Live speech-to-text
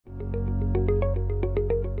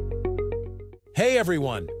Hey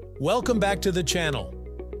everyone, welcome back to the channel.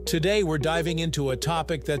 Today we're diving into a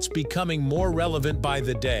topic that's becoming more relevant by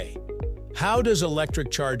the day. How does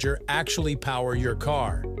electric charger actually power your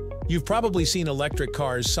car? You've probably seen electric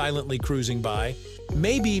cars silently cruising by,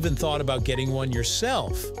 maybe even thought about getting one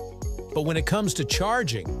yourself. But when it comes to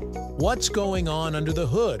charging, what's going on under the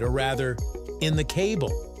hood, or rather, in the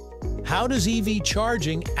cable? How does EV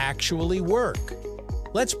charging actually work?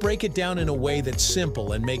 Let's break it down in a way that's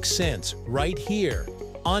simple and makes sense right here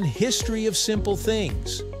on History of Simple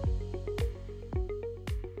Things.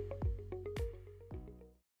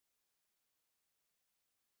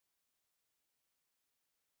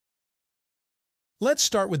 Let's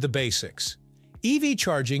start with the basics. EV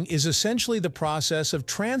charging is essentially the process of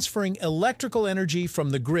transferring electrical energy from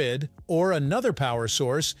the grid or another power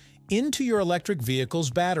source into your electric vehicle's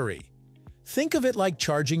battery. Think of it like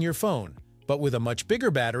charging your phone, but with a much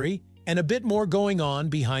bigger battery and a bit more going on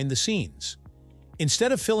behind the scenes.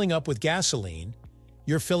 Instead of filling up with gasoline,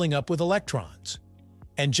 you're filling up with electrons.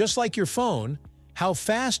 And just like your phone, how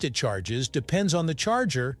fast it charges depends on the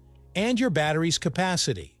charger and your battery's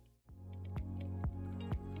capacity.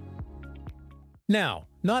 Now,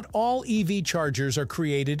 not all EV chargers are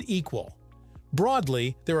created equal.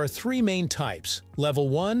 Broadly, there are three main types: Level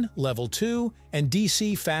 1, Level 2, and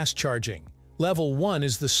DC fast charging. Level 1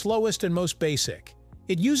 is the slowest and most basic.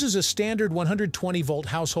 It uses a standard 120-volt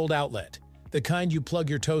household outlet, the kind you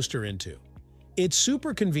plug your toaster into. It's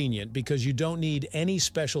super convenient because you don't need any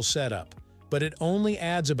special setup, but it only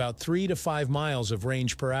adds about 3 to 5 miles of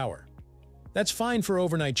range per hour. That's fine for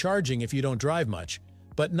overnight charging if you don't drive much,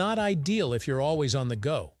 but not ideal if you're always on the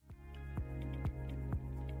go.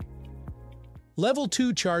 Level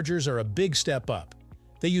 2 chargers are a big step up.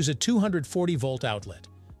 They use a 240-volt outlet,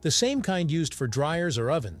 the same kind used for dryers or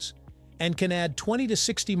ovens, and can add 20 to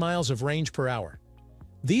 60 miles of range per hour.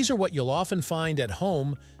 These are what you'll often find at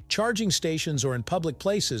home, charging stations, or in public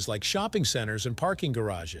places like shopping centers and parking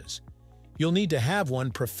garages. You'll need to have one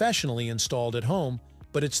professionally installed at home,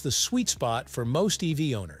 but it's the sweet spot for most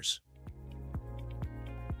EV owners.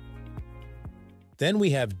 Then we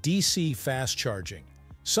have DC fast charging,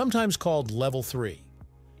 sometimes called Level 3.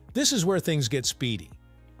 This is where things get speedy.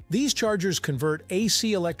 These chargers convert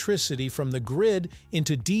AC electricity from the grid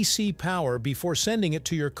into DC power before sending it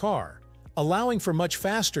to your car, allowing for much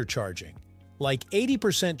faster charging, like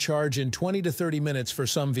 80% charge in 20 to 30 minutes for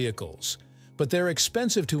some vehicles. But they're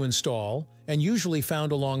expensive to install and usually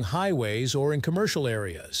found along highways or in commercial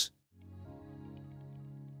areas.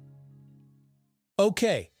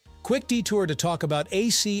 Okay, quick detour to talk about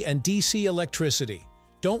AC and DC electricity.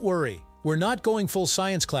 Don't worry, we're not going full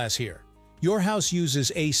science class here. Your house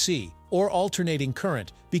uses AC, or alternating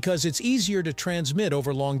current, because it's easier to transmit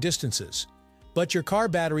over long distances. But your car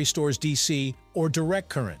battery stores DC, or direct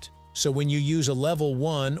current, so when you use a Level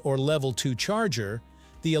 1 or Level 2 charger,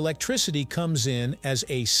 the electricity comes in as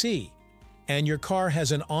AC, and your car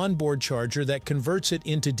has an onboard charger that converts it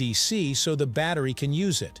into DC so the battery can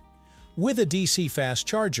use it. With a DC fast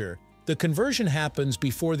charger, the conversion happens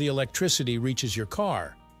before the electricity reaches your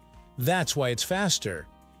car. That's why it's faster.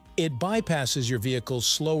 It bypasses your vehicle's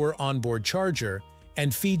slower onboard charger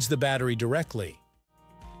and feeds the battery directly.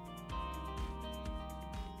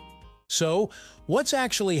 So, what's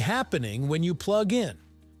actually happening when you plug in?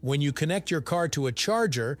 When you connect your car to a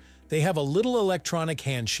charger, they have a little electronic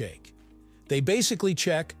handshake. They basically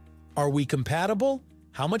check, are we compatible?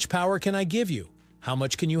 How much power can I give you? How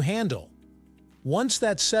much can you handle? Once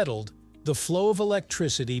that's settled, the flow of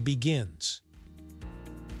electricity begins.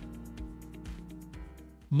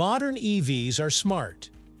 Modern EVs are smart.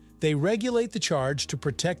 They regulate the charge to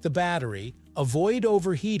protect the battery, avoid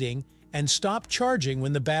overheating, and stop charging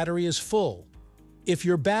when the battery is full. If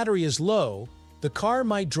your battery is low, the car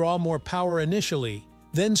might draw more power initially,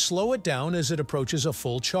 then slow it down as it approaches a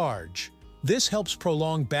full charge. This helps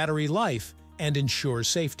prolong battery life and ensures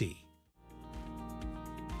safety.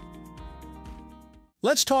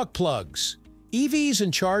 Let's talk plugs. EVs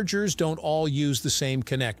and chargers don't all use the same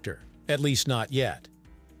connector, at least not yet.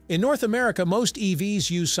 In North America, most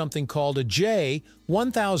EVs use something called a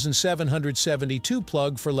J1772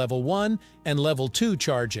 plug for Level 1 and Level 2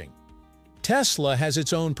 charging. Tesla has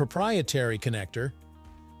its own proprietary connector,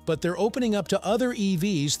 but they're opening up to other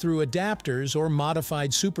EVs through adapters or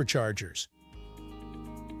modified superchargers.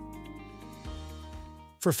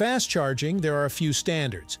 For fast charging, there are a few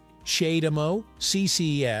standards: CHAdeMO,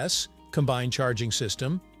 CCS, Combined Charging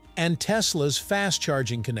System, and Tesla's Fast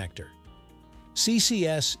Charging Connector.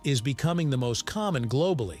 CCS is becoming the most common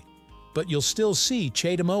globally, but you'll still see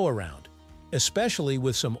CHAdeMO around, especially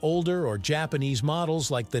with some older or Japanese models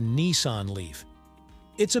like the Nissan Leaf.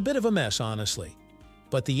 It's a bit of a mess, honestly,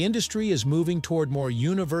 but the industry is moving toward more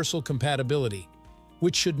universal compatibility,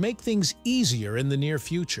 which should make things easier in the near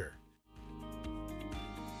future.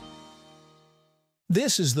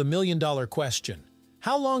 This is the million-dollar question.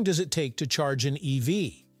 How long does it take to charge an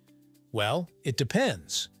EV? Well, it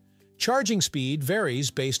depends. Charging speed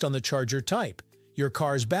varies based on the charger type, your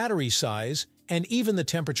car's battery size, and even the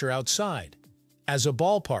temperature outside. As a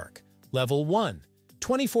ballpark, Level 1,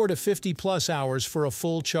 24 to 50 plus hours for a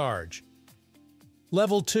full charge.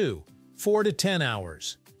 Level 2, 4 to 10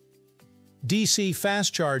 hours. DC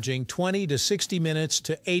fast charging, 20 to 60 minutes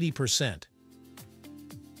to 80%.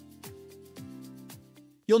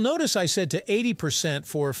 You'll notice I said to 80%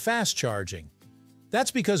 for fast charging. That's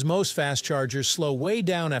because most fast chargers slow way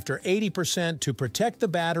down after 80% to protect the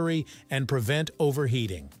battery and prevent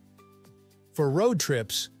overheating. For road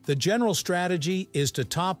trips, the general strategy is to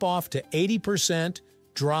top off to 80%,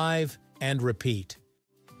 drive, and repeat.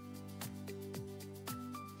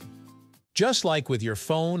 Just like with your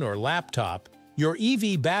phone or laptop, your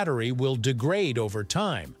EV battery will degrade over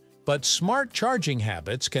time, but smart charging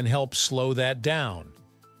habits can help slow that down.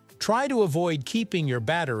 Try to avoid keeping your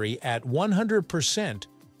battery at 100%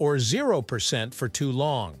 or 0% for too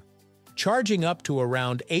long. Charging up to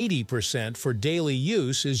around 80% for daily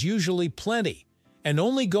use is usually plenty, and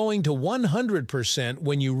only going to 100%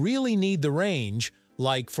 when you really need the range,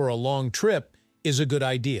 like for a long trip, is a good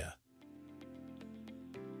idea.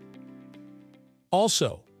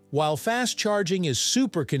 Also, while fast charging is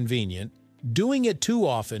super convenient, doing it too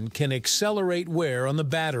often can accelerate wear on the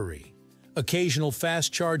battery. Occasional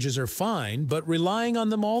fast charges are fine, but relying on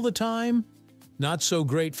them all the time? Not so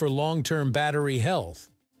great for long-term battery health.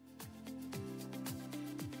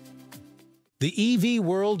 The EV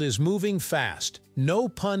world is moving fast, no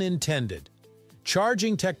pun intended.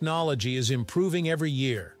 Charging technology is improving every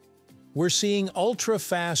year. We're seeing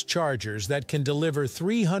ultra-fast chargers that can deliver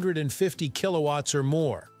 350 kilowatts or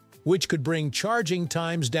more, which could bring charging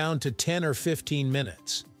times down to 10 or 15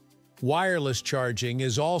 minutes. Wireless charging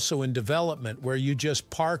is also in development where you just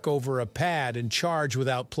park over a pad and charge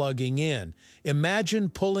without plugging in. Imagine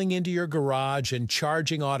pulling into your garage and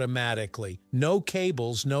charging automatically. No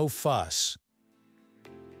cables, no fuss.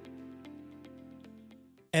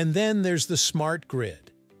 And then there's the smart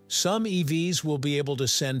grid. Some EVs will be able to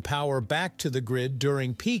send power back to the grid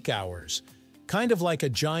during peak hours, kind of like a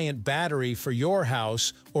giant battery for your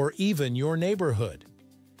house or even your neighborhood.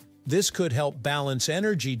 This could help balance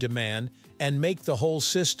energy demand and make the whole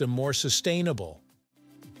system more sustainable.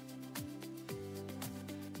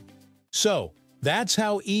 So, that's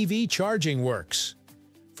how EV charging works.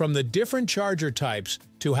 From the different charger types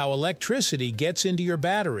to how electricity gets into your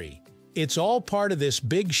battery, it's all part of this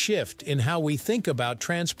big shift in how we think about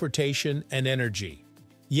transportation and energy.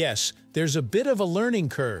 Yes, there's a bit of a learning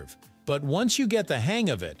curve, but once you get the hang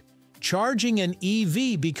of it, charging an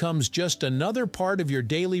EV becomes just another part of your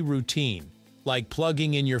daily routine, like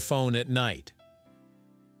plugging in your phone at night.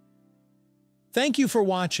 Thank you for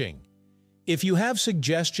watching. If you have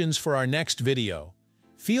suggestions for our next video,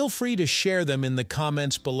 feel free to share them in the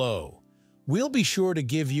comments below. We'll be sure to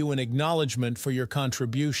give you an acknowledgement for your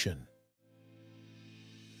contribution.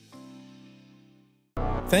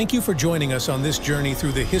 Thank you for joining us on this journey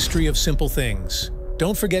through the history of simple things.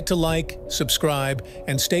 Don't forget to like, subscribe,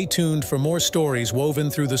 and stay tuned for more stories woven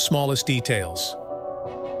through the smallest details.